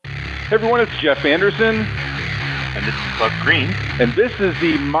Hey everyone, it's Jeff Anderson. And this is Buck Green. And this is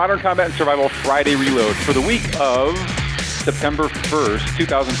the Modern Combat and Survival Friday Reload for the week of September 1st,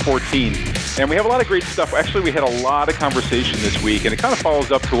 2014. And we have a lot of great stuff. Actually, we had a lot of conversation this week, and it kind of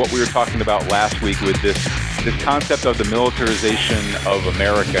follows up to what we were talking about last week with this concept of the militarization of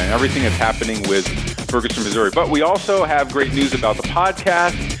America and everything that's happening with Ferguson, Missouri. But we also have great news about the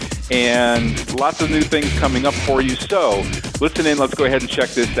podcast and lots of new things coming up for you. So listen in. Let's go ahead and check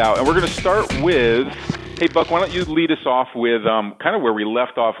this out. And we're going to start with, hey, Buck, why don't you lead us off with kind of where we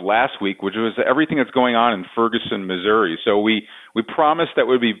left off last week, which was everything that's going on in Ferguson, Missouri. So we promised that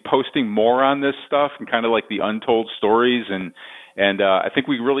we'd be posting more on this stuff and kind of like the untold stories. And I think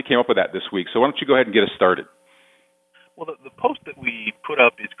we really came up with that this week. So why don't you go ahead and get us started? Well, the post that we put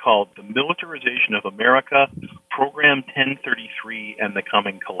up is called The Militarization of America, Program 1033 and the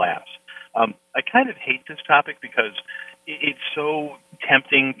Coming Collapse. I kind of hate this topic because it's so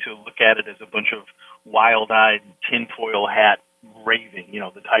tempting to look at it as a bunch of wild-eyed, tinfoil hat raving,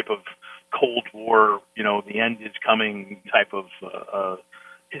 the type of Cold War, the end is coming type of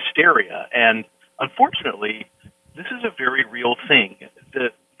hysteria. And unfortunately, this is a very real thing.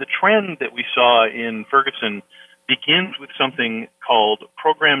 The trend that we saw in Ferguson begins with something called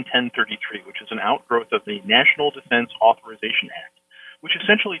Program 1033, which is an outgrowth of the National Defense Authorization Act, which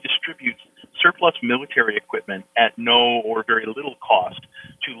essentially distributes surplus military equipment at no or very little cost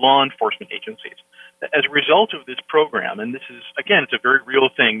to law enforcement agencies. As a result of this program, and this is, again, it's a very real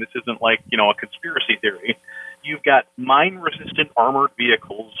thing. This isn't like, a conspiracy theory. You've got mine-resistant armored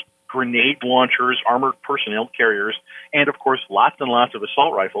vehicles, grenade launchers, armored personnel carriers, and, of course, lots and lots of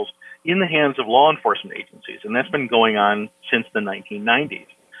assault rifles in the hands of law enforcement agencies. And that's been going on since the 1990s.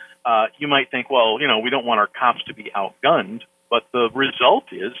 You might think, well, we don't want our cops to be outgunned, but the result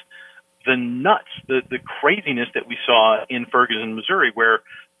is the nuts, the craziness that we saw in Ferguson, Missouri, where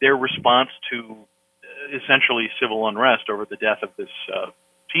their response to essentially civil unrest over the death of this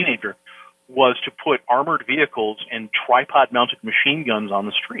teenager was to put armored vehicles and tripod-mounted machine guns on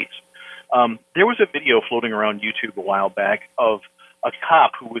the streets. There was a video floating around YouTube a while back of a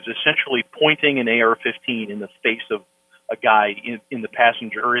cop who was essentially pointing an AR-15 in the face of a guy in the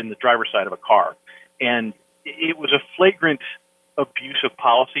passenger or in the driver's side of a car. And it was a flagrant abuse of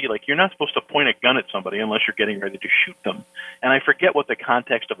policy. Like, you're not supposed to point a gun at somebody unless you're getting ready to shoot them. And I forget what the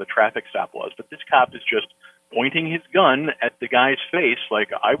context of the traffic stop was, but this cop is just pointing his gun at the guy's face like,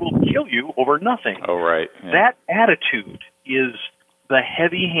 I will kill you over nothing. Oh, right. Yeah. That attitude is the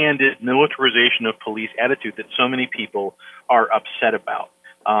heavy-handed militarization of police attitude that so many people are upset about.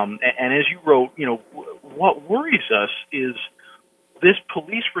 And as you wrote, what worries us is this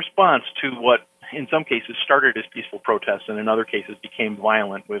police response to what in some cases started as peaceful protests and in other cases became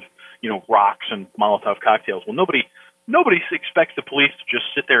violent with, rocks and Molotov cocktails. Well, nobody expects the police to just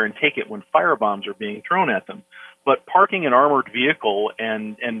sit there and take it when firebombs are being thrown at them. But parking an armored vehicle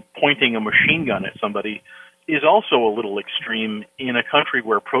and pointing a machine gun at somebody is also a little extreme in a country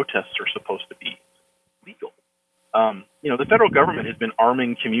where protests are supposed to be legal. The federal government has been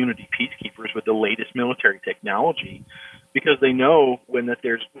arming community peacekeepers with the latest military technology because they know when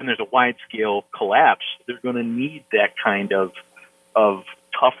there's a wide-scale collapse, they're going to need that kind of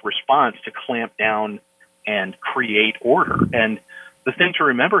tough response to clamp down and create order. And the thing to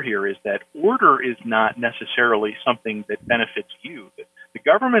remember here is that order is not necessarily something that benefits you. The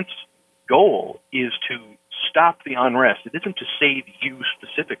government's goal is to stop the unrest. It isn't to save you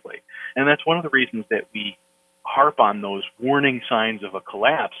specifically. And that's one of the reasons that we harp on those warning signs of a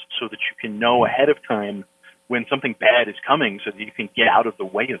collapse so that you can know ahead of time when something bad is coming so that you can get out of the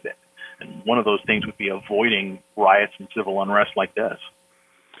way of it. And one of those things would be avoiding riots and civil unrest like this.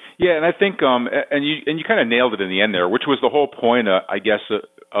 Yeah, and I think, and you kind of nailed it in the end there, which was the whole point, but this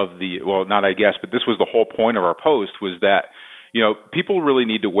was the whole point of our post was that, people really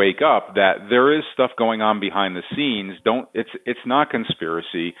need to wake up that there is stuff going on behind the scenes. It's not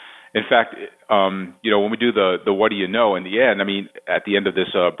conspiracy. In fact, when we do the what do you know in the end, at the end of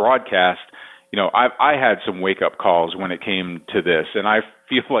this broadcast, I had some wake up calls when it came to this, and I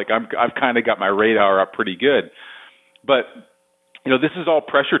feel like I've kind of got my radar up pretty good. But this is all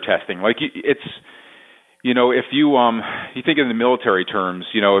pressure testing. Like it's, if you think in the military terms,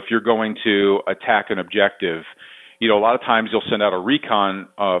 if you're going to attack an objective, a lot of times you'll send out a recon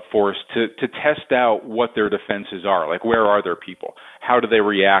force to test out what their defenses are. Like, where are their people? How do they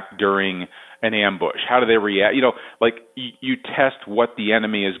react during an ambush? How do they react? You test what the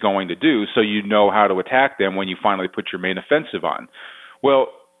enemy is going to do so you know how to attack them when you finally put your main offensive on. Well,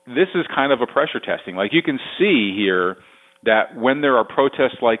 this is kind of a pressure testing. Like, you can see here that when there are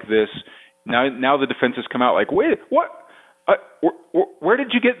protests like this, now the defenses come out like, wait, what? where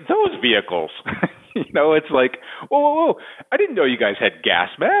did you get those vehicles? It's like, whoa. I didn't know you guys had gas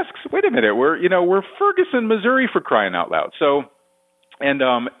masks. Wait a minute. We're Ferguson, Missouri, for crying out loud. So, and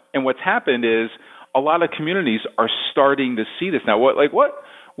what's happened is a lot of communities are starting to see this now.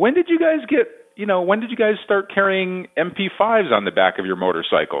 When did you guys when did you guys start carrying MP5s on the back of your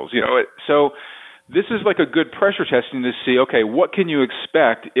motorcycles? So this is like a good pressure testing to see, okay, what can you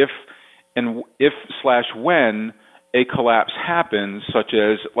expect if when a collapse happens, such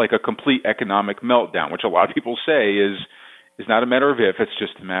as like a complete economic meltdown, which a lot of people say is not a matter of if, it's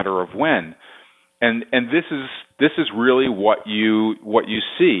just a matter of when. And this is really what you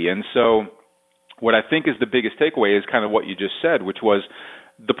see. And so what I think is the biggest takeaway is kind of what you just said, which was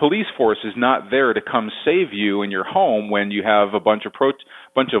the police force is not there to come save you in your home when you have a bunch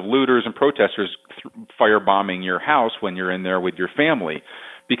of looters and protesters firebombing your house when you're in there with your family,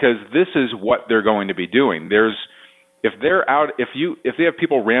 because this is what they're going to be doing. If they have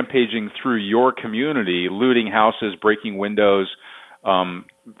people rampaging through your community, looting houses, breaking windows,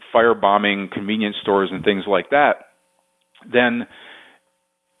 firebombing convenience stores and things like that, then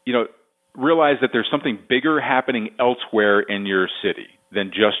realize that there's something bigger happening elsewhere in your city than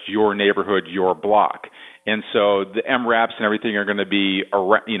just your neighborhood, your block. And so the MRAPs and everything are going to be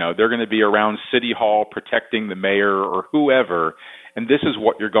they're going to be around City Hall protecting the mayor or whoever. And this is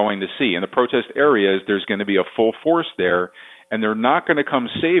what you're going to see. In the protest areas, there's going to be a full force there, and they're not going to come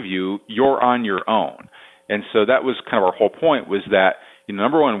save you. You're on your own. And so that was kind of our whole point, was that,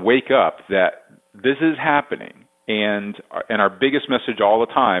 number one, wake up, that this is happening. And our biggest message all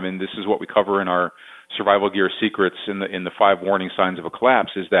the time, and this is what we cover in our Survival Gear Secrets in the 5 warning signs of a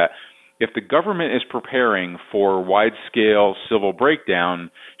collapse, is that if the government is preparing for wide-scale civil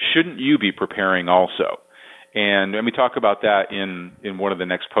breakdown, shouldn't you be preparing also? And we talk about that in one of the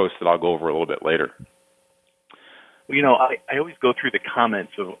next posts that I'll go over a little bit later. Well, I always go through the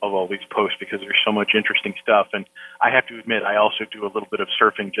comments of all these posts because there's so much interesting stuff. And I have to admit, I also do a little bit of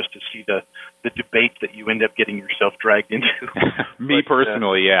surfing just to see the debate that you end up getting yourself dragged into. Me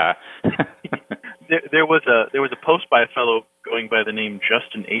personally, yeah. There was a post by a fellow going by the name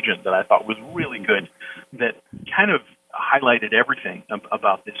Justin Agent that I thought was really good, that kind of highlighted everything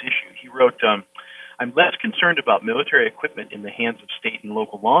about this issue. He wrote, I'm less concerned about military equipment in the hands of state and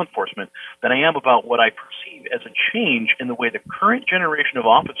local law enforcement than I am about what I perceive as a change in the way the current generation of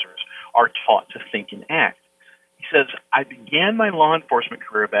officers are taught to think and act. He says, I began my law enforcement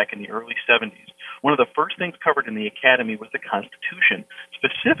career back in the early 70s. One of the first things covered in the academy was the Constitution,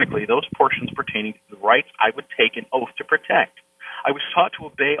 specifically those portions pertaining to the rights I would take an oath to protect. I was taught to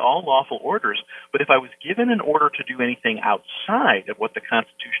obey all lawful orders, but if I was given an order to do anything outside of what the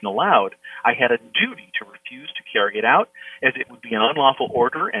Constitution allowed, I had a duty to refuse to carry it out, as it would be an unlawful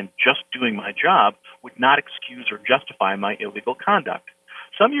order, and just doing my job would not excuse or justify my illegal conduct.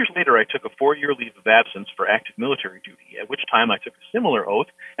 Some years later, I took a 4-year leave of absence for active military duty, at which time I took a similar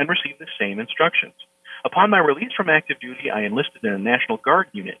oath and received the same instructions. Upon my release from active duty, I enlisted in a National Guard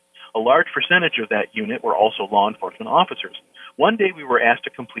unit. A large percentage of that unit were also law enforcement officers. One day we were asked to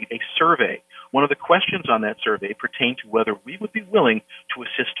complete a survey. One of the questions on that survey pertained to whether we would be willing to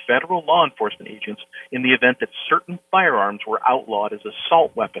assist federal law enforcement agents in the event that certain firearms were outlawed as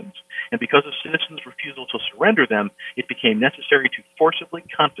assault weapons. And because of citizens' refusal to surrender them, it became necessary to forcibly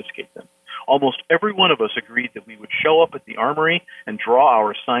confiscate them. Almost every one of us agreed that we would show up at the armory and draw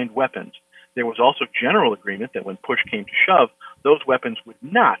our assigned weapons. There was also general agreement that when push came to shove, those weapons would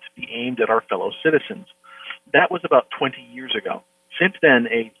not be aimed at our fellow citizens. That was about 20 years ago. Since then,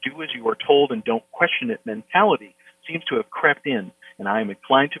 a do as you are told and don't question it mentality seems to have crept in, and I am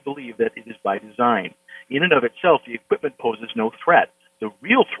inclined to believe that it is by design. In and of itself, the equipment poses no threat. The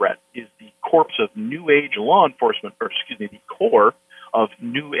real threat is the corpse of new age law enforcement, the core of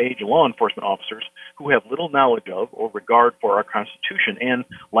new age law enforcement officers who have little knowledge of or regard for our Constitution and,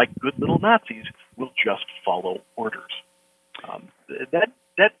 like good little Nazis, will just follow orders.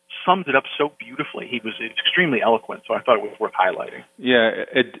 That sums it up so beautifully. He was extremely eloquent, so I thought it was worth highlighting. Yeah,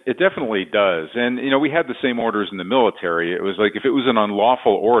 it definitely does. And, we had the same orders in the military. It was like if it was an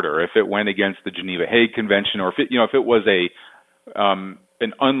unlawful order, if it went against the Geneva Hague Convention, or if it was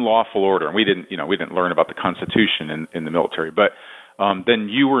an unlawful order, and we didn't learn about the Constitution in the military, but then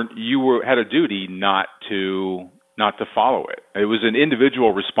you had a duty not to follow it. It was an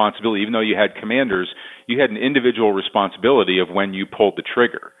individual responsibility. Even though you had commanders, you had an individual responsibility of when you pulled the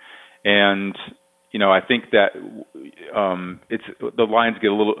trigger. And I think that it's the lines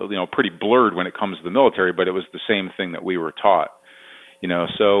get a little pretty blurred when it comes to the military, but it was the same thing that we were taught.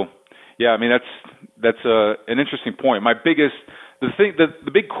 So yeah, that's an interesting point.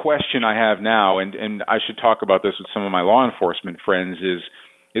 the big question I have now, and I should talk about this with some of my law enforcement friends,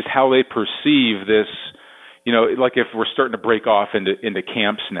 is how they perceive this. You know, like if we're starting to break off into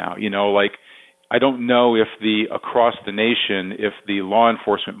camps now. You know, like I don't know if across the nation, if the law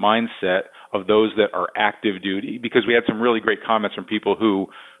enforcement mindset of those that are active duty, because we had some really great comments from people who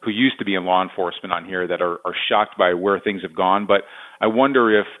used to be in law enforcement on here that are shocked by where things have gone. But I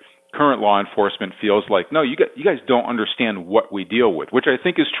wonder if current law enforcement feels like, no, you guys don't understand what we deal with, which I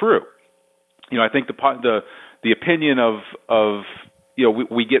think is true. You know, I think the opinion of you know,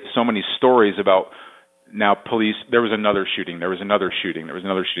 we get so many stories about now police. There was another shooting. There was another shooting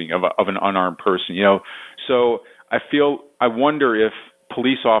of an unarmed person. You know, so I wonder if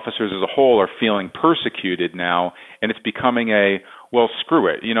police officers as a whole are feeling persecuted now, and it's becoming well, screw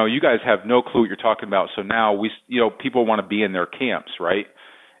it. You know, you guys have no clue what you're talking about. So now people want to be in their camps, right?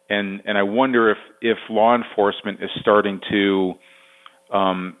 And I wonder if law enforcement is starting to.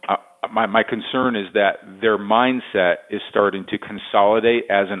 My concern is that their mindset is starting to consolidate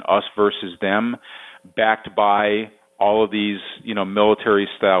as an us versus them, backed by all of these, you know, military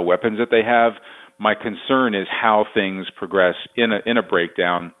style weapons that they have. My concern is how things progress in a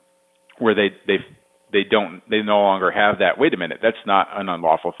breakdown where they no longer have that. Wait a minute, that's not an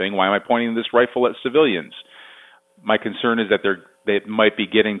unlawful thing. Why am I pointing this rifle at civilians? My concern is that they might be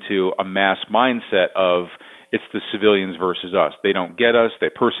getting to a mass mindset of it's the civilians versus us. They don't get us. They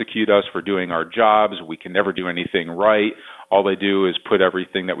persecute us for doing our jobs. We can never do anything right. All they do is put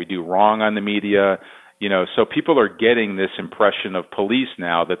everything that we do wrong on the media. You know, so people are getting this impression of police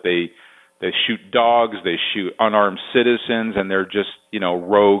now that they shoot dogs, they shoot unarmed citizens, and they're just, you know,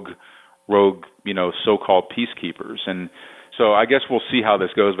 rogue, you know, so-called peacekeepers. And so I guess we'll see how this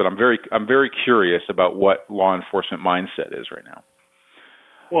goes, but I'm very curious about what law enforcement mindset is right now.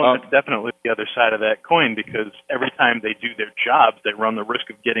 Well, it's definitely the other side of that coin, because every time they do their jobs, they run the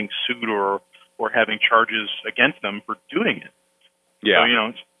risk of getting sued or having charges against them for doing it. Yeah. So, you know,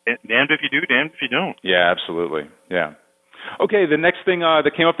 it's damned if you do, damned if you don't. Yeah, absolutely. Yeah. Okay, the next thing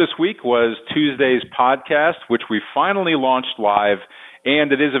that came up this week was Tuesday's podcast, which we finally launched live,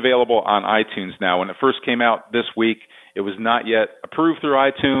 and it is available on iTunes now. When it first came out this week, it was not yet approved through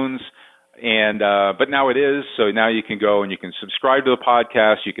iTunes. But now it is, so now you can go and you can subscribe to the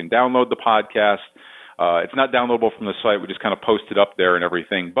podcast, you can download the podcast. It's not downloadable from the site, we just kind of post it up there and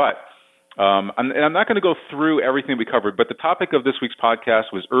everything. But I'm not going to go through everything we covered, but the topic of this week's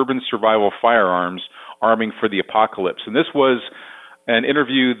podcast was urban survival firearms, arming for the apocalypse. And this was an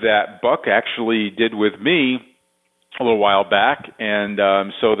interview that Buck actually did with me a little while back, and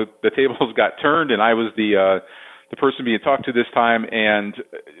so the tables got turned, and I was the person being talked to this time, and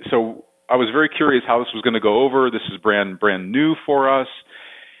so I was very curious how this was going to go over. This is brand new for us.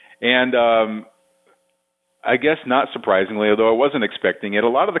 And I guess not surprisingly, although I wasn't expecting it, a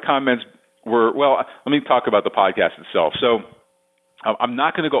lot of the comments were, well, let me talk about the podcast itself. So I'm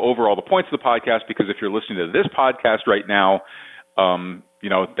not going to go over all the points of the podcast, because if you're listening to this podcast right now, you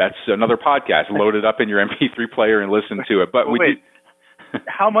know, that's another podcast. Load it up in your MP3 player and listen to it. But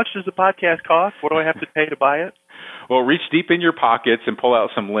how much does the podcast cost? What do I have to pay to buy it? Well, reach deep in your pockets and pull out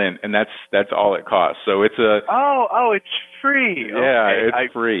some lint, and that's all it costs. So it's it's free. Yeah, okay.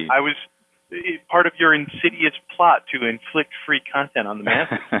 it's free. I was part of your insidious plot to inflict free content on the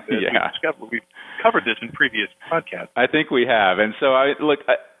masses. Yeah, we've covered this in previous podcasts. I think we have, and so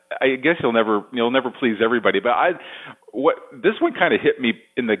I guess you'll never please everybody, but this one kind of hit me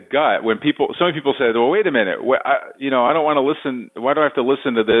in the gut when so many people said, well, wait a minute, I don't want to listen. Why do I have to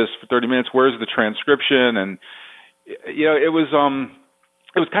listen to this for 30 minutes? Where's the transcription? And you know, it was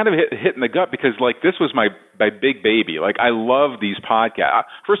kind of hit in the gut, because like this was my big baby. Like, I love these podcasts.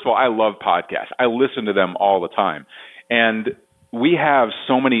 First of all, I love podcasts. I listen to them all the time, and we have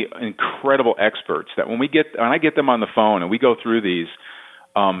so many incredible experts that when I get them on the phone and we go through these,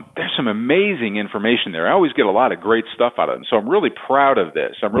 there's some amazing information there. I always get a lot of great stuff out of them. So I'm really proud of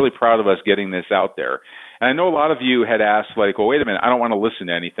this. I'm really proud of us getting this out there. And I know a lot of you had asked, like, well, wait a minute, I don't want to listen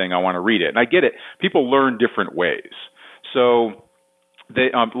to anything. I want to read it. And I get it. People learn different ways. So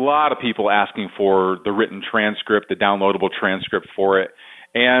a lot of people asking for the written transcript, the downloadable transcript for it.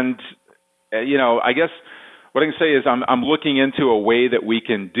 And, you know, I guess what I can say is I'm looking into a way that we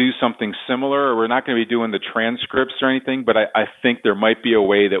can do something similar. We're not going to be doing the transcripts or anything, but I think there might be a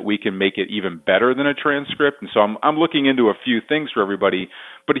way that we can make it even better than a transcript. And so I'm looking into a few things for everybody.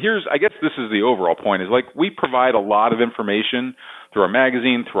 But I guess this is the overall point, is like we provide a lot of information through our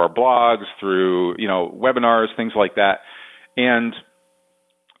magazine, through our blogs, through, you know, webinars, things like that. And,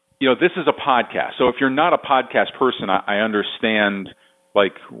 you know, this is a podcast. So if you're not a podcast person, I understand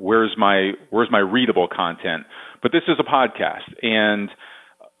like where's my readable content? But this is a podcast, and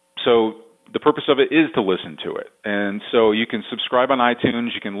so the purpose of it is to listen to it. And so you can subscribe on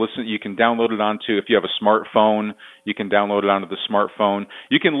iTunes, you can listen, you can download it onto, if you have a smartphone, you can download it onto the smartphone.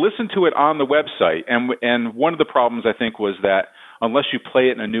 You can listen to it on the website. And one of the problems I think was that unless you play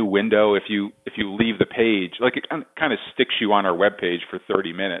it in a new window, if you leave the page, like it kind of sticks you on our webpage for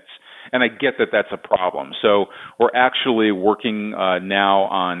 30 minutes. And I get that that's a problem. So we're actually working now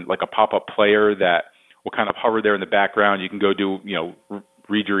on like a pop-up player that will kind of hover there in the background. You can go do,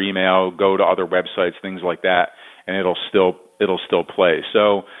 read your email, go to other websites, things like that, and it'll still play.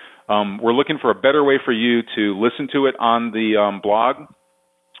 So we're looking for a better way for you to listen to it on the blog.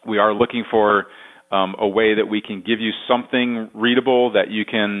 We are looking for a way that we can give you something readable that you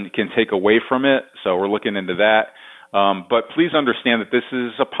can take away from it. So we're looking into that. But please understand that this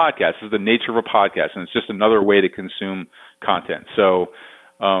is a podcast. This is the nature of a podcast, and it's just another way to consume content. So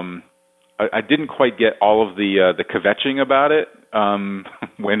I didn't quite get all of the kvetching about it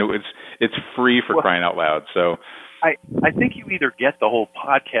when it's free for crying out loud. So I think you either get the whole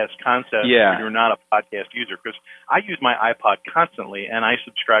podcast concept or you're not a podcast user, because I use my iPod constantly, and I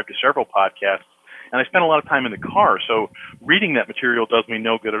subscribe to several podcasts. And I spend a lot of time in the car, so reading that material does me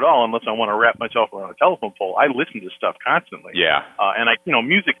no good at all unless I want to wrap myself around a telephone pole. I listen to stuff constantly. Yeah. And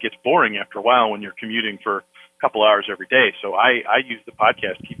music gets boring after a while when you're commuting for a couple hours every day. So I use the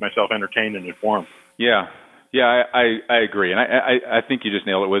podcast to keep myself entertained and informed. Yeah. Yeah, I agree. And I think you just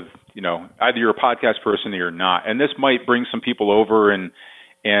nailed it with, either you're a podcast person or you're not. And this might bring some people over and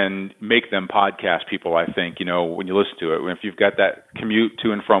make them podcast people, I think, when you listen to it. If you've got that commute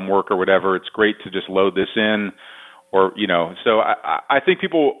to and from work or whatever, it's great to just load this in or, so I think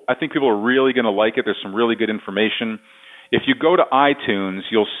people are really going to like it. There's some really good information. If you go to iTunes,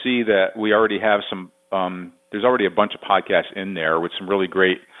 you'll see that we already have there's already a bunch of podcasts in there with some really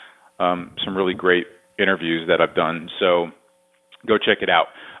great interviews that I've done. So go check it out.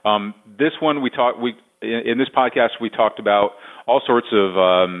 This one in this podcast we talked about all sorts of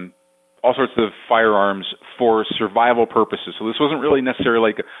firearms for survival purposes. So this wasn't really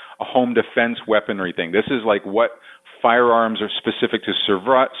necessarily like a home defense weapon or anything. This is like what firearms are specific to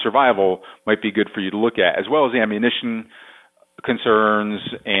survival might be good for you to look at, as well as ammunition concerns,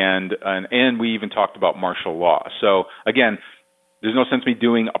 and we even talked about martial law. So again, there's no sense me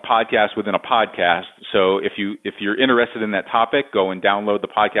doing a podcast within a podcast. So if you're interested in that topic, go and download the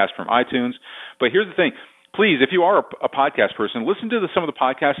podcast from iTunes. But here's the thing. Please, if you are a podcast person, listen to some of the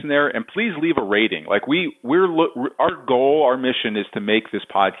podcasts in there, and please leave a rating. Like our goal, our mission is to make this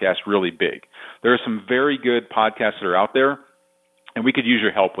podcast really big. There are some very good podcasts that are out there, and we could use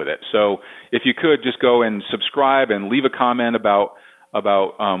your help with it. So if you could just go and subscribe and leave a comment about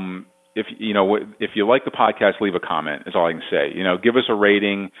if you like the podcast, leave a comment is all I can say. Give us a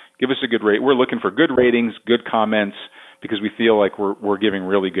rating, give us a good rate. We're looking for good ratings, good comments, because we feel like we're giving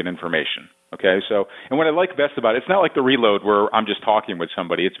really good information. Okay, so, and what I like best about it, it's not like the Reload where I'm just talking with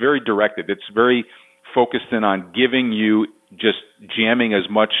somebody. It's very directed. It's very focused in on giving you, just jamming as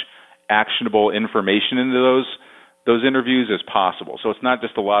much actionable information into those interviews as possible. So it's not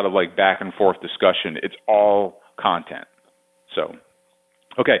just a lot of like back and forth discussion. It's all content. So,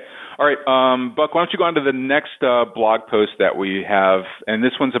 okay. All right, Buck, why don't you go on to the next blog post that we have, and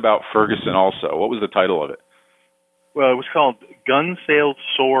this one's about Ferguson also. What was the title of it? Well, it was called Gun Sales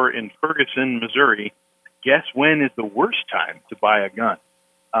Soar in Ferguson, Missouri. Guess when is the worst time to buy a gun?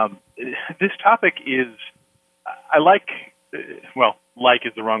 This topic is, like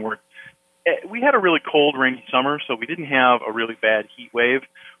is the wrong word. We had a really cold, rainy summer, so we didn't have a really bad heat wave.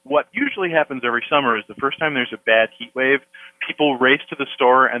 What usually happens every summer is the first time there's a bad heat wave, people race to the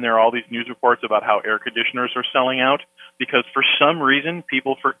store, and there are all these news reports about how air conditioners are selling out, because for some reason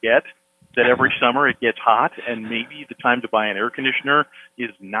people forget that every summer it gets hot, and maybe the time to buy an air conditioner is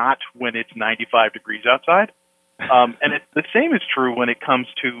not when it's 95 degrees outside. And the same is true when it comes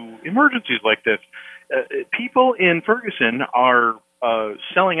to emergencies like this. People in Ferguson are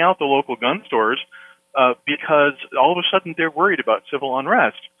selling out the local gun stores because all of a sudden they're worried about civil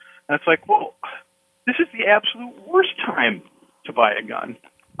unrest. And it's like, well, this is the absolute worst time to buy a gun.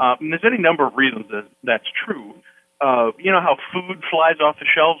 And there's any number of reasons that's true. How food flies off the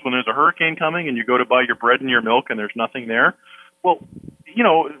shelves when there's a hurricane coming and you go to buy your bread and your milk and there's nothing there? Well,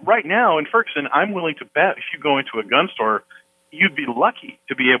 right now in Ferguson, I'm willing to bet if you go into a gun store, you'd be lucky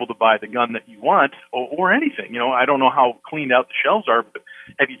to be able to buy the gun that you want or anything. I don't know how cleaned out the shelves are, but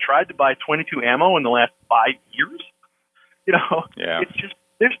have you tried to buy .22 ammo in the last 5 years? Yeah. It's just,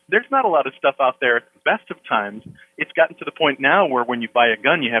 there's not a lot of stuff out there at the best of times. It's gotten to the point now where when you buy a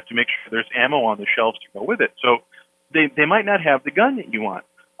gun, you have to make sure there's ammo on the shelves to go with it. So they might not have the gun that you want.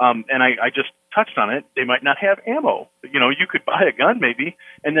 And I just touched on it. They might not have ammo. You could buy a gun maybe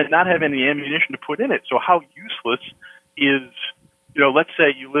and then not have any ammunition to put in it. So how useless is, let's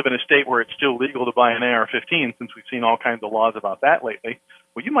say you live in a state where it's still legal to buy an AR-15, since we've seen all kinds of laws about that lately.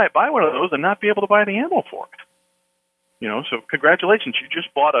 Well, you might buy one of those and not be able to buy the ammo for it. So congratulations, you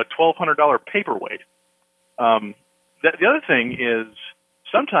just bought a $1,200 paperweight. The other thing is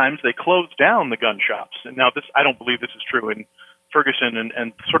sometimes they close down the gun shops. And now I don't believe this is true in Ferguson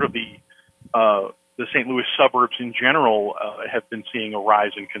and sort of the St. Louis suburbs in general have been seeing a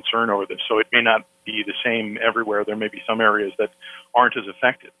rise in concern over this. So it may not be the same everywhere. There may be some areas that aren't as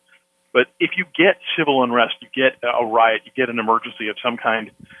affected. But if you get civil unrest, you get a riot, you get an emergency of some kind,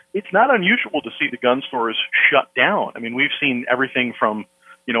 it's not unusual to see the gun stores shut down. I mean, we've seen everything from,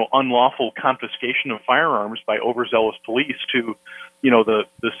 unlawful confiscation of firearms by overzealous police to,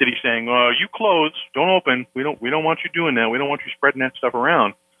 the city saying, you close, don't open. We don't want you doing that. We don't want you spreading that stuff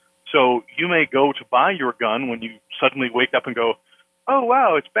around. So you may go to buy your gun when you suddenly wake up and go, oh,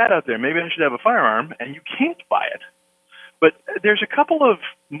 wow, it's bad out there. Maybe I should have a firearm, and you can't buy it. But there's a couple of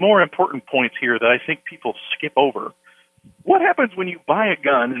more important points here that I think people skip over. What happens when you buy a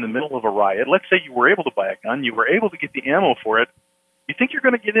gun in the middle of a riot? Let's say you were able to buy a gun, you were able to get the ammo for it. You think you're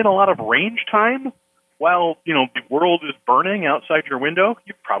going to get in a lot of range time while, the world is burning outside your window?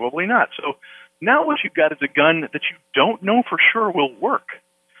 You're probably not. So now what you've got is a gun that you don't know for sure will work.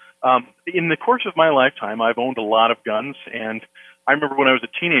 In the course of my lifetime, I've owned a lot of guns, and I remember when I was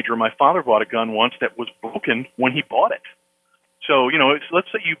a teenager, my father bought a gun once that was broken when he bought it. So, let's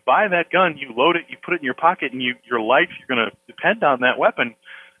say you buy that gun, you load it, you put it in your pocket, and your life, you're going to depend on that weapon.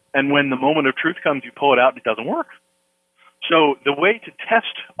 And when the moment of truth comes, you pull it out and it doesn't work. So the way to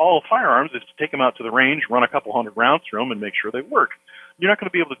test all firearms is to take them out to the range, run a couple hundred rounds through them, and make sure they work. You're not going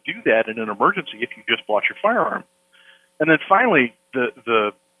to be able to do that in an emergency if you just bought your firearm. And then finally,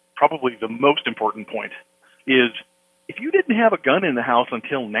 the probably the most important point is if you didn't have a gun in the house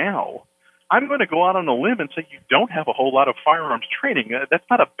until now, I'm going to go out on a limb and say you don't have a whole lot of firearms training. That's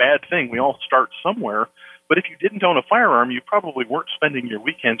not a bad thing. We all start somewhere. But if you didn't own a firearm, you probably weren't spending your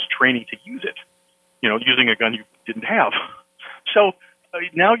weekends training to use it, using a gun you didn't have. So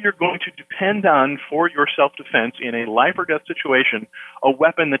now you're going to depend on, for your self-defense in a life or death situation, a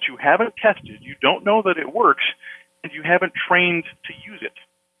weapon that you haven't tested, you don't know that it works, and you haven't trained to use it.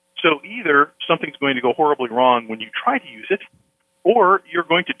 So either something's going to go horribly wrong when you try to use it, or you're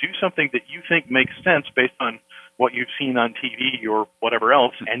going to do something that you think makes sense based on what you've seen on TV or whatever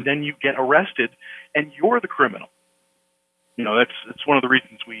else, and then you get arrested, and you're the criminal. That's one of the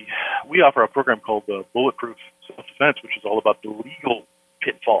reasons we offer a program called the Bulletproof Self-Defense, which is all about the legal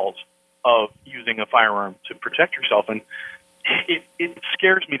pitfalls of using a firearm to protect yourself. And it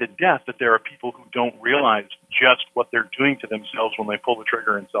scares me to death that there are people who don't realize just what they're doing to themselves when they pull the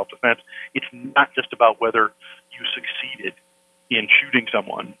trigger in self-defense. It's not just about whether you succeeded in shooting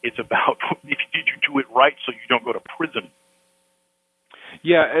someone. It's about did you do it right so you don't go to prison.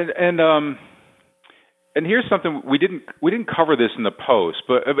 Yeah, and here's something we didn't cover this in the post,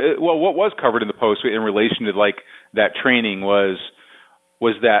 but what was covered in the post in relation to that training was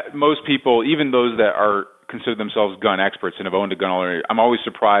that most people, even those that are consider themselves gun experts and have owned a gun already, I'm always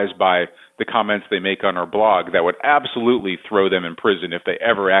surprised by the comments they make on our blog that would absolutely throw them in prison if they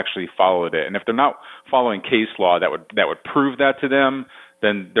ever actually followed it. And if they're not following case law that would prove that to them,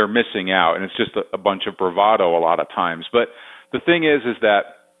 then they're missing out. And it's just a bunch of bravado a lot of times. But the thing is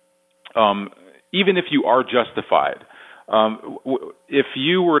that even if you are justified, if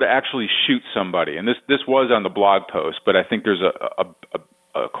you were to actually shoot somebody, and this was on the blog post, but I think there's a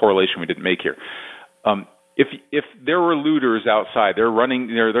correlation we didn't make here. If there were looters outside,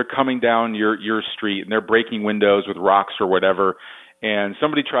 they're coming down your street and they're breaking windows with rocks or whatever, and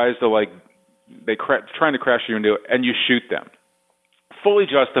somebody tries to trying to crash your window and you shoot them, fully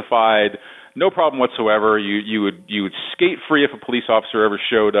justified, no problem whatsoever. You would skate free if a police officer ever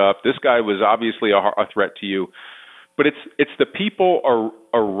showed up. This guy was obviously a threat to you, but it's the people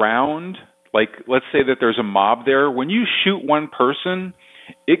around. Like, let's say that there's a mob there. When you shoot one person,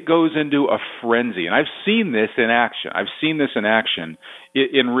 it goes into a frenzy. And I've seen this in action.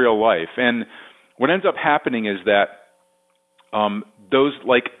 In real life. And what ends up happening is that these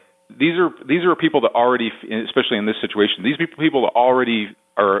are people that already, especially in this situation, these people that already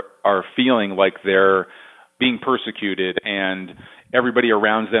are feeling like they're being persecuted, and everybody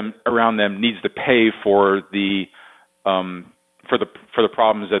around them needs to pay for the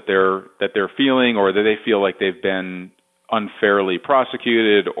problems that they're feeling, or that they feel like they've been unfairly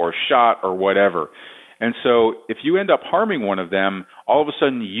prosecuted or shot or whatever. And so if you end up harming one of them, all of a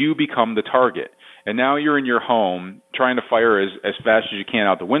sudden you become the target. And now you're in your home trying to fire as fast as you can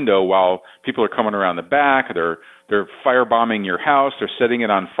out the window while people are coming around the back. They're firebombing your house. They're setting it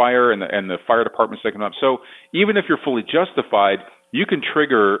on fire, and the fire department's taking up. So even if you're fully justified, you can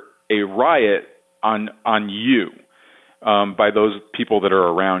trigger a riot on you by those people that are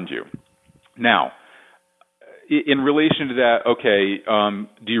around you. Now, in relation to that, okay,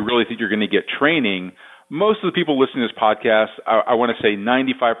 do you really think you're going to get training? Most of the people listening to this podcast, I want to say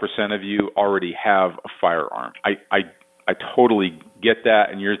 95% of you already have a firearm. I totally get that,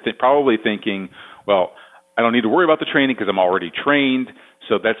 and you're probably thinking, well, I don't need to worry about the training because I'm already trained,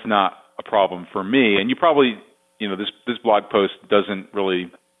 so that's not a problem for me. And you probably, this blog post doesn't really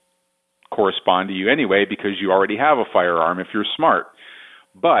correspond to you anyway because you already have a firearm if you're smart.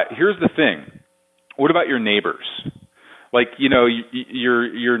 But here's the thing. What about your neighbors? Like,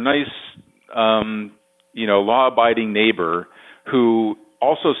 your nice, law-abiding neighbor who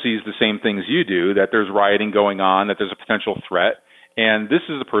also sees the same things you do, that there's rioting going on, that there's a potential threat, and this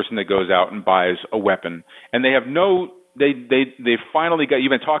is the person that goes out and buys a weapon. And they have they finally got, you've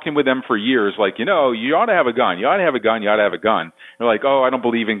been talking with them for years, like, you ought to have a gun, you ought to have a gun, you ought to have a gun. They're like, oh, I don't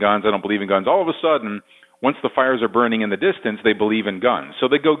believe in guns, I don't believe in guns. All of a sudden, once the fires are burning in the distance, they believe in guns. So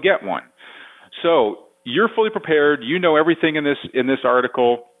they go get one. So you're fully prepared, you know everything in this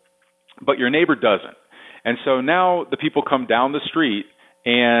article, but your neighbor doesn't. And so now the people come down the street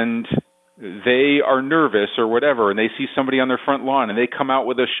and they are nervous or whatever, and they see somebody on their front lawn and they come out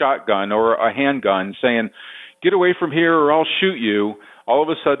with a shotgun or a handgun saying, get away from here or I'll shoot you. All of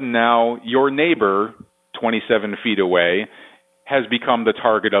a sudden now your neighbor, 27 feet away, has become the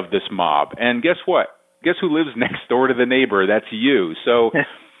target of this mob. And guess what? Guess who lives next door to the neighbor? That's you. So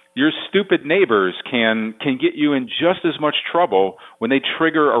your stupid neighbors can get you in just as much trouble when they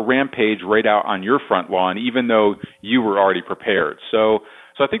trigger a rampage right out on your front lawn, even though you were already prepared. So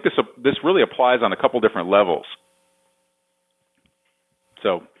I think this really applies on a couple different levels.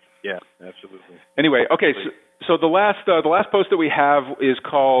 So yeah, absolutely. Anyway, okay, so the last post that we have is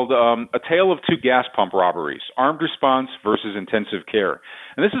called A Tale of Two Gas Pump Robberies, Armed Response versus Intensive Care.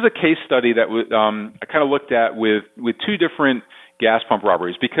 And this is a case study that I kind of looked at with two different gas pump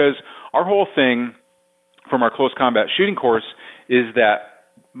robberies, because our whole thing from our close combat shooting course is that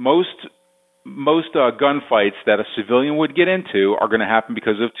most gunfights that a civilian would get into are going to happen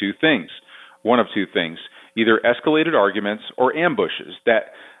because of two things. One of two things: either escalated arguments or ambushes.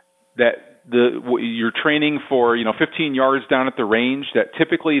 You're training for 15 yards down at the range. That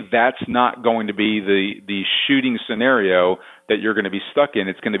typically that's not going to be the shooting scenario that you're going to be stuck in.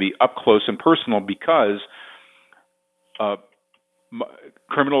 It's going to be up close and personal because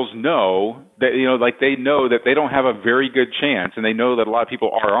criminals know that they know that they don't have a very good chance, and they know that a lot of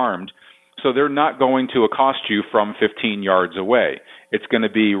people are armed. So they're not going to accost you from 15 yards away. It's going to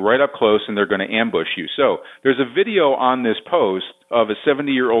be right up close, and they're going to ambush you. So there's a video on this post of a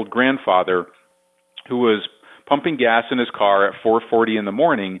 70-year-old grandfather who was pumping gas in his car at 4:40 in the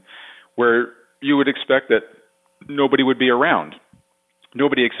morning, where you would expect that nobody would be around,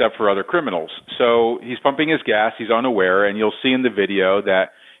 nobody except for other criminals. So he's pumping his gas, he's unaware, and you'll see in the video that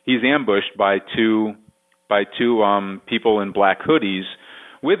he's ambushed by two people in black hoodies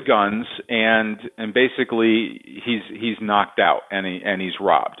with guns, and basically he's knocked out and he's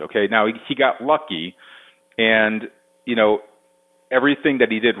robbed. Okay, now he got lucky, and everything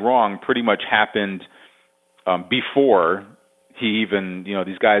that he did wrong pretty much happened before he even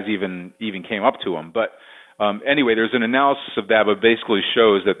these guys even came up to him. But anyway, there's an analysis of that, but basically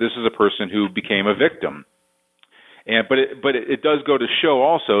shows that this is a person who became a victim. But it does go to show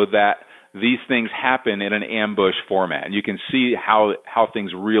also that these things happen in an ambush format, and you can see how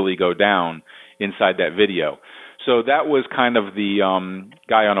things really go down inside that video. So that was kind of the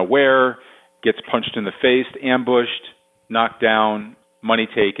guy unaware, gets punched in the face, ambushed, knocked down, money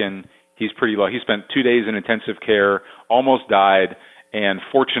taken. He's pretty low. He spent 2 days in intensive care, almost died, and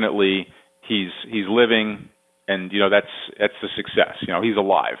fortunately he's living, and that's the success. He's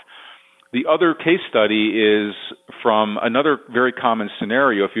alive. The other case study is from another very common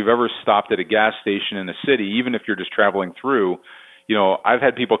scenario. If you've ever stopped at a gas station in a city, even if you're just traveling through, I've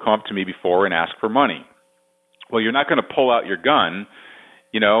had people come up to me before and ask for money. Well, you're not going to pull out your gun,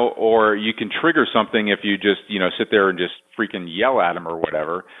 or you can trigger something if you just, sit there and just freaking yell at them or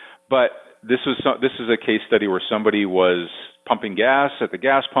whatever. But this is a case study where somebody was pumping gas at the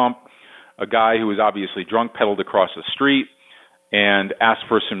gas pump. A guy who was obviously drunk pedaled across the street and asked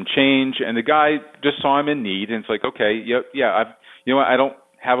for some change, and the guy just saw him in need, and it's like, okay, I don't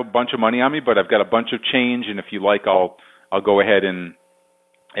have a bunch of money on me, but I've got a bunch of change, and if you like, I'll go ahead and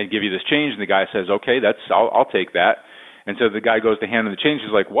and give you this change. And the guy says, okay, I'll take that. And so the guy goes to hand him the change.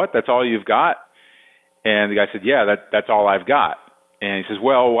 He's like, what? That's all you've got? And the guy said, yeah, that's all I've got. And he says,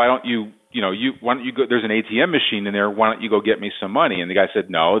 well, why don't you go, there's an ATM machine in there. Why don't you go get me some money? And the guy said,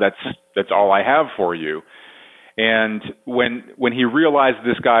 no, that's all I have for you. And when he realized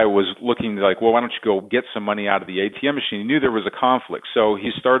this guy was looking like, well, why don't you go get some money out of the ATM machine? He knew there was a conflict. So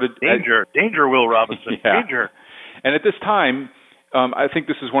he started danger, Will Robinson, yeah. Danger. And at this time, I think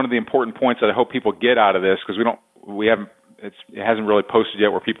this is one of the important points that I hope people get out of this, because it hasn't really posted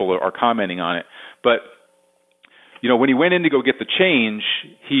yet where people are commenting on it. But when he went in to go get the change,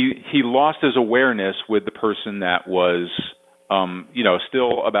 he lost his awareness with the person that was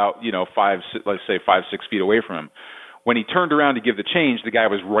still about 5-6 feet away from him. When he turned around to give the change, the guy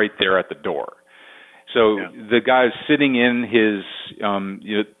was right there at the door. So the guy's sitting in his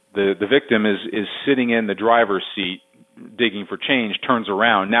the victim is sitting in the driver's seat digging for change, turns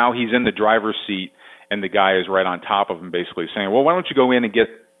around. Now he's in the driver's seat, and the guy is right on top of him, basically saying, well, why don't you go in and get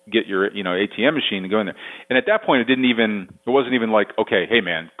your ATM machine and go in there. And at that point, it wasn't even like, okay, hey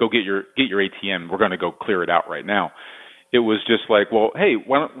man, go get your ATM, we're going to go clear it out right now. It was just like, well, hey,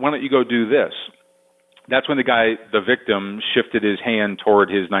 why don't you go do this? That's when the victim, shifted his hand toward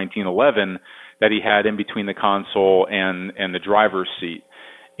his 1911 that he had in between the console and the driver's seat.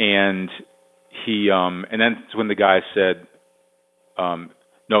 And and then when the guy said,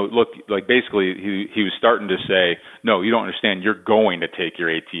 no, look, like basically he was starting to say, no, you don't understand. You're going to take your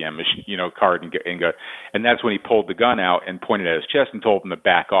ATM machine, card and go. And that's when he pulled the gun out and pointed at his chest and told him to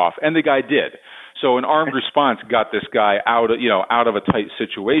back off. And the guy did. So an armed response got this guy out of a tight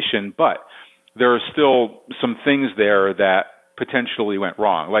situation. But there are still some things there that potentially went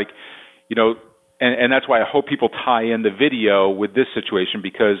wrong. Like, and that's why I hope people tie in the video with this situation,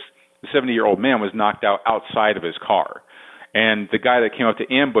 because the 70-year-old man was knocked out outside of his car. And the guy that came up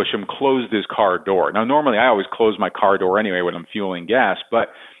to ambush him closed his car door. Now, normally I always close my car door anyway when I'm fueling gas, but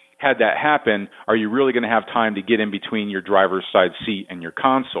had that happen, are you really going to have time to get in between your driver's side seat and your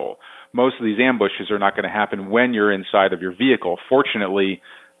console? Most of these ambushes are not going to happen when you're inside of your vehicle. Fortunately,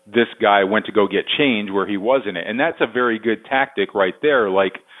 this guy went to go get change where he was in it. And that's a very good tactic right there.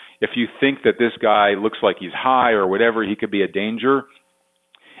 Like, if you think that this guy looks like he's high or whatever, he could be a danger,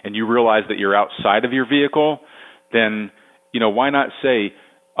 and you realize that you're outside of your vehicle, then why not say,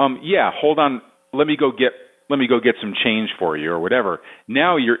 yeah, hold on, let me go get some change for you or whatever.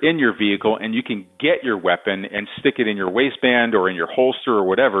 Now you're in your vehicle and you can get your weapon and stick it in your waistband or in your holster or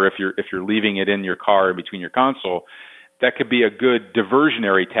whatever. If you're leaving it in your car between your console, that could be a good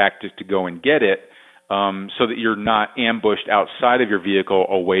diversionary tactic to go and get it, so that you're not ambushed outside of your vehicle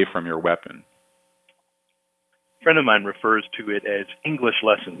away from your weapon. A friend of mine refers to it as English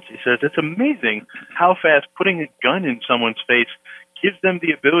lessons. He says it's amazing how fast putting a gun in someone's face gives them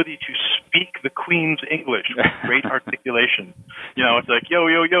the ability to speak the Queen's English with great articulation. It's like, yo,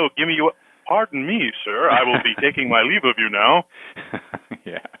 give me your... Pardon me, sir, I will be taking my leave of you now.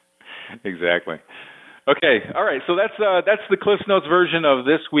 Yeah, exactly. Okay, all right, so that's the Cliff Notes version of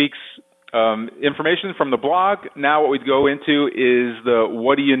this week's information from the blog. Now what we go into is the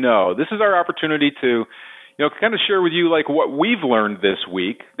What Do You Know? This is our opportunity to kind of share with you like what we've learned this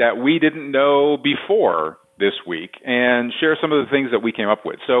week that we didn't know before this week, and share some of the things that we came up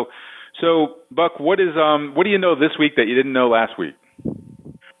with. So Buck, what do you know this week that you didn't know last week?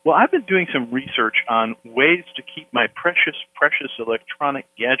 Well, I've been doing some research on ways to keep my precious electronic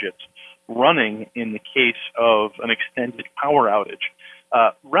gadgets running in the case of an extended power outage.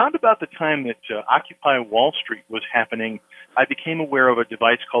 Round about the time that Occupy Wall Street was happening, I became aware of a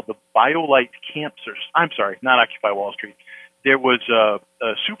device called the BioLite Campster. I'm sorry, not Occupy Wall Street. There was a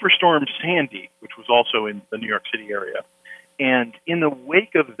Superstorm Sandy, which was also in the New York City area. And in the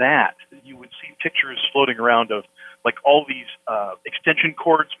wake of that, you would see pictures floating around of like all these extension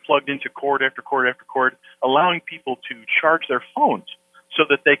cords plugged into cord after cord after cord, allowing people to charge their phones so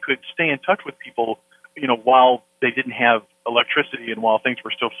that they could stay in touch with people, while they didn't have electricity and while things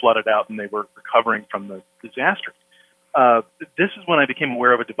were still flooded out and they were recovering from the disaster. This is when I became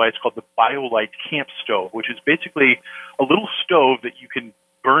aware of a device called the BioLite Camp Stove, which is basically a little stove that you can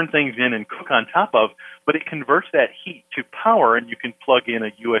burn things in and cook on top of, but it converts that heat to power, and you can plug in a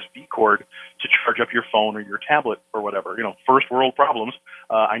USB cord to charge up your phone or your tablet or whatever. First world problems.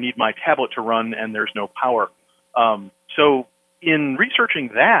 I need my tablet to run and there's no power. So in researching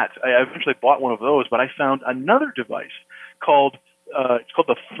that, I eventually bought one of those, but I found another device called it's called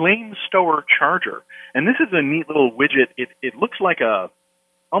the Flame Stower Charger, and this is a neat little widget. It looks like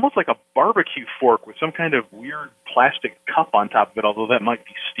almost like a barbecue fork with some kind of weird plastic cup on top of it, although that might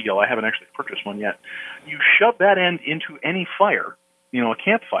be steel. I haven't actually purchased one yet. You shove that end into any fire, a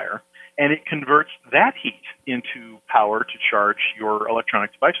campfire, and it converts that heat into power to charge your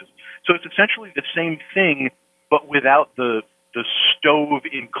electronic devices. So it's essentially the same thing, but without the stove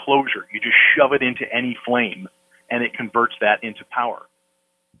enclosure. You just shove it into any flame, and it converts that into power.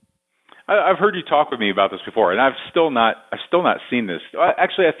 I've heard you talk with me about this before, and I've still not seen this.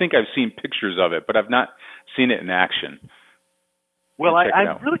 Actually, I think I've seen pictures of it, but I've not seen it in action. Well,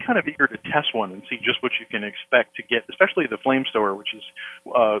 I'm really kind of eager to test one and see just what you can expect to get, especially the flame stower, which is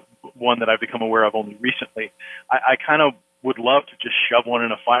one that I've become aware of only recently. I kind of would love to just shove one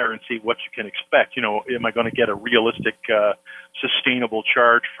in a fire and see what you can expect. Am I going to get a realistic, sustainable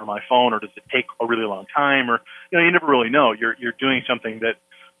charge for my phone, or does it take a really long time? Or, you never really know. You're doing something that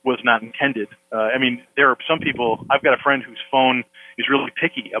was not intended. There are some people, I've got a friend whose phone is really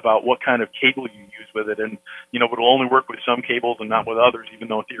picky about what kind of cable you use with it, and, it'll only work with some cables and not with others, even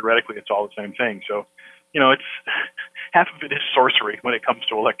though theoretically it's all the same thing. So, it's half of it is sorcery when it comes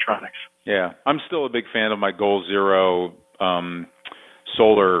to electronics. Yeah, I'm still a big fan of my Goal Zero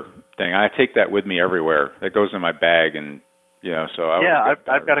solar thing. I take that with me everywhere. That goes in my bag, and, so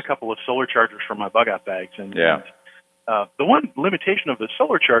I've got a couple of solar chargers for my bug-out bags, and the one limitation of the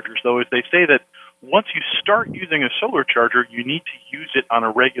solar chargers, though, is they say that once you start using a solar charger, you need to use it on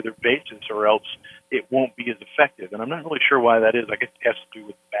a regular basis, or else it won't be as effective. And I'm not really sure why that is. I guess it has to do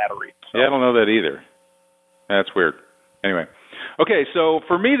with the battery. So. Yeah, I don't know that either. That's weird. Anyway, okay, so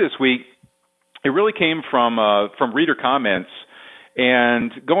for me this week, it really came from reader comments.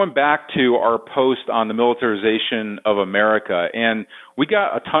 And going back to our post on the militarization of America, and we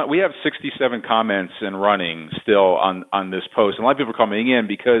got a ton. We have 67 comments and running still on this post, and a lot of people are coming in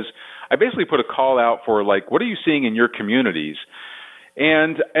because I basically put a call out for, like, what are you seeing in your communities?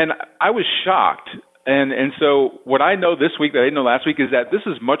 And I was shocked. And so what I know this week that I didn't know last week is that this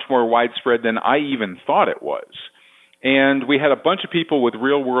is much more widespread than I even thought it was. And we had a bunch of people with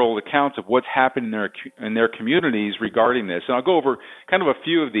real-world accounts of what's happened in their communities regarding this. And I'll go over kind of a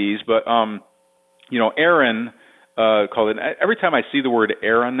few of these, but Aaron called it. Every time I see the word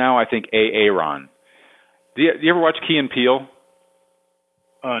Aaron now, I think Aaron. Do you ever watch Key and Peele?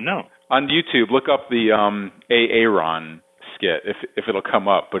 No. On YouTube, look up the Aaron skit if it'll come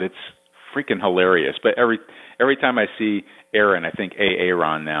up, but it's freaking hilarious. But every time I see Aaron, I think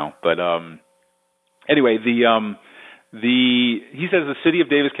Aaron now. But anyway, he says the city of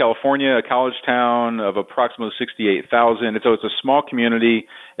Davis, California, a college town of approximately 68,000. So it's a small community.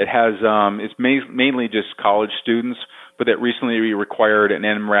 It has it's mainly just college students, but that recently required an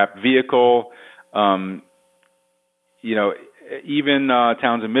MRAP vehicle. Even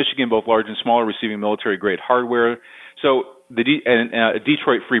towns in Michigan, both large and small, are receiving military-grade hardware. So a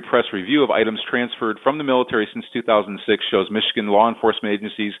Detroit Free Press review of items transferred from the military since 2006 shows Michigan law enforcement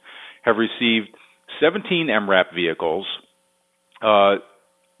agencies have received 17 MRAP vehicles, about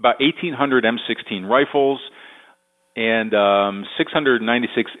 1,800 M16 rifles, and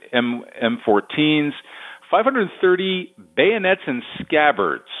 696 M14s, 530 bayonets and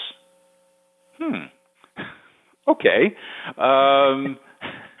scabbards. Okay.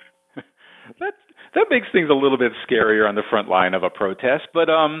 That makes things a little bit scarier on the front line of a protest. But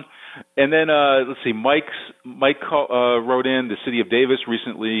and then let's see, Mike wrote in, the city of Davis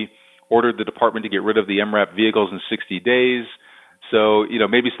recently ordered the department to get rid of the MRAP vehicles in 60 days. So,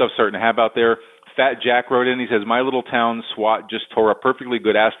 maybe stuff's starting to happen out there. Fat Jack wrote in, he says, my little town, SWAT, just tore a perfectly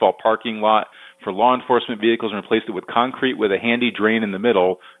good asphalt parking lot for law enforcement vehicles and replaced it with concrete with a handy drain in the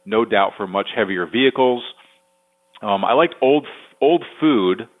middle, no doubt for much heavier vehicles. I liked old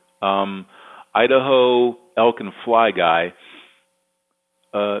food, Idaho Elk and Fly Guy.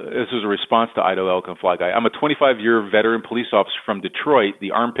 This was a response to Idaho Elk and Fly Guy. I'm a 25-year veteran police officer from Detroit,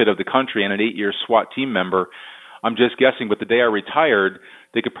 the armpit of the country, and an 8-year SWAT team member. I'm just guessing, but the day I retired,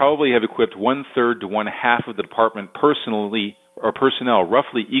 they could probably have equipped 1/3 to 1/2 of the department personnel,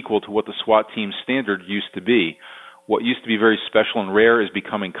 roughly equal to what the SWAT team standard used to be. What used to be very special and rare is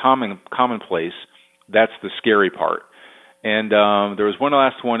becoming commonplace. That's the scary part. And there was one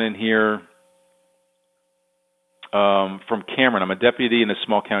last one in here from Cameron. I'm a deputy in a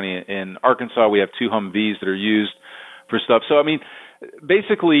small county in Arkansas. We have 2 Humvees that are used for stuff. So,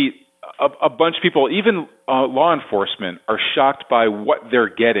 basically, a bunch of people, even law enforcement, are shocked by what they're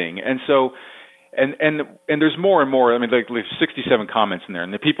getting. And so, and there's more and more. There's 67 comments in there,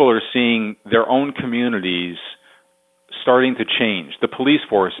 and the people are seeing their own communities starting to change, the police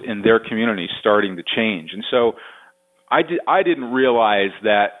force in their community starting to change. And so I didn't realize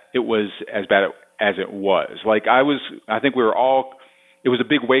that it was as bad as it was. I think we were all, it was a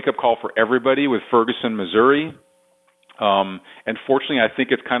big wake-up call for everybody with Ferguson, Missouri. And fortunately, I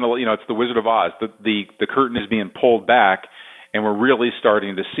think it's kind of, it's the Wizard of Oz. The curtain is being pulled back, And we're really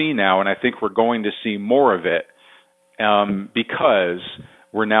starting to see now, and I think we're going to see more of it because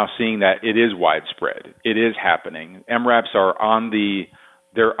we're now seeing that it is widespread. It is happening. MRAPs are on the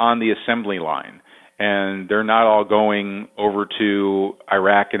assembly line, and they're not all going over to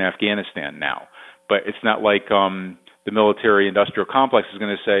Iraq and Afghanistan now. But it's not like the military-industrial complex is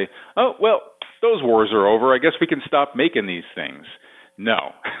going to say, oh, well, those wars are over. I guess we can stop making these things.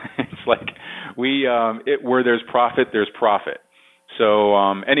 No. It's like where there's profit, there's profit. So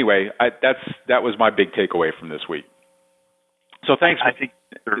anyway, that was my big takeaway from this week. So thanks. I think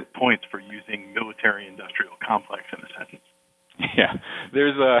there are points for using military-industrial complex in a sentence. Yeah.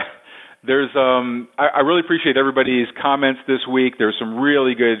 I really appreciate everybody's comments this week. There's some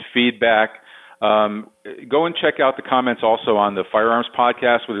really good feedback. Go and check out the comments also on the Firearms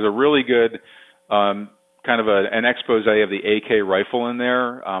Podcast, where there's a really good kind of an expose of the AK rifle in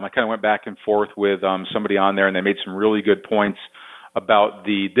there. I kind of went back and forth with somebody on there, and they made some really good points about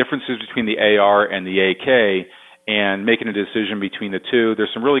the differences between the AR and the AK and making a decision between the two.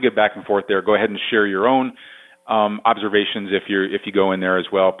 There's some really good back and forth there. Go ahead and share your own observations if you go in there as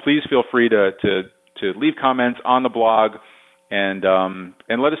well. Please feel free to leave comments on the blog and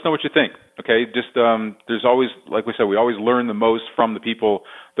let us know what you think. Okay, just there's always, like we said, we always learn the most from the people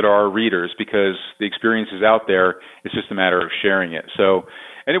that are our readers because the experience is out there. It's just a matter of sharing it. So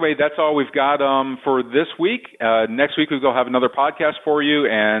anyway, that's all we've got for this week. Next week we'll have another podcast for you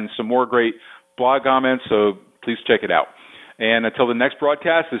and some more great blog comments. So please check it out. And until the next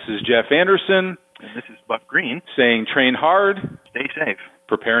broadcast, this is Jeff Anderson. And this is Buck Green. Saying train hard. Stay safe.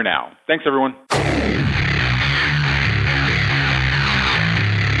 Prepare now. Thanks, everyone.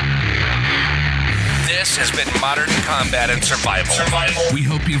 This has been Modern Combat and Survival. We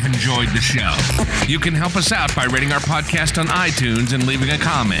hope you've enjoyed the show. You can help us out by rating our podcast on iTunes and leaving a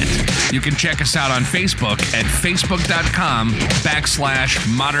comment. You can check us out on Facebook at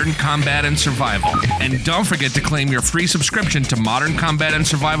facebook.com/Modern Combat and Survival. And don't forget to claim your free subscription to Modern Combat and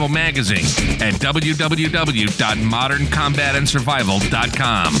Survival magazine at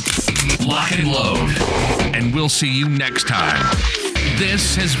www.moderncombatandsurvival.com. Lock and load. And we'll see you next time.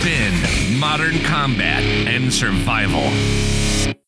 This has been Modern Combat and Survival.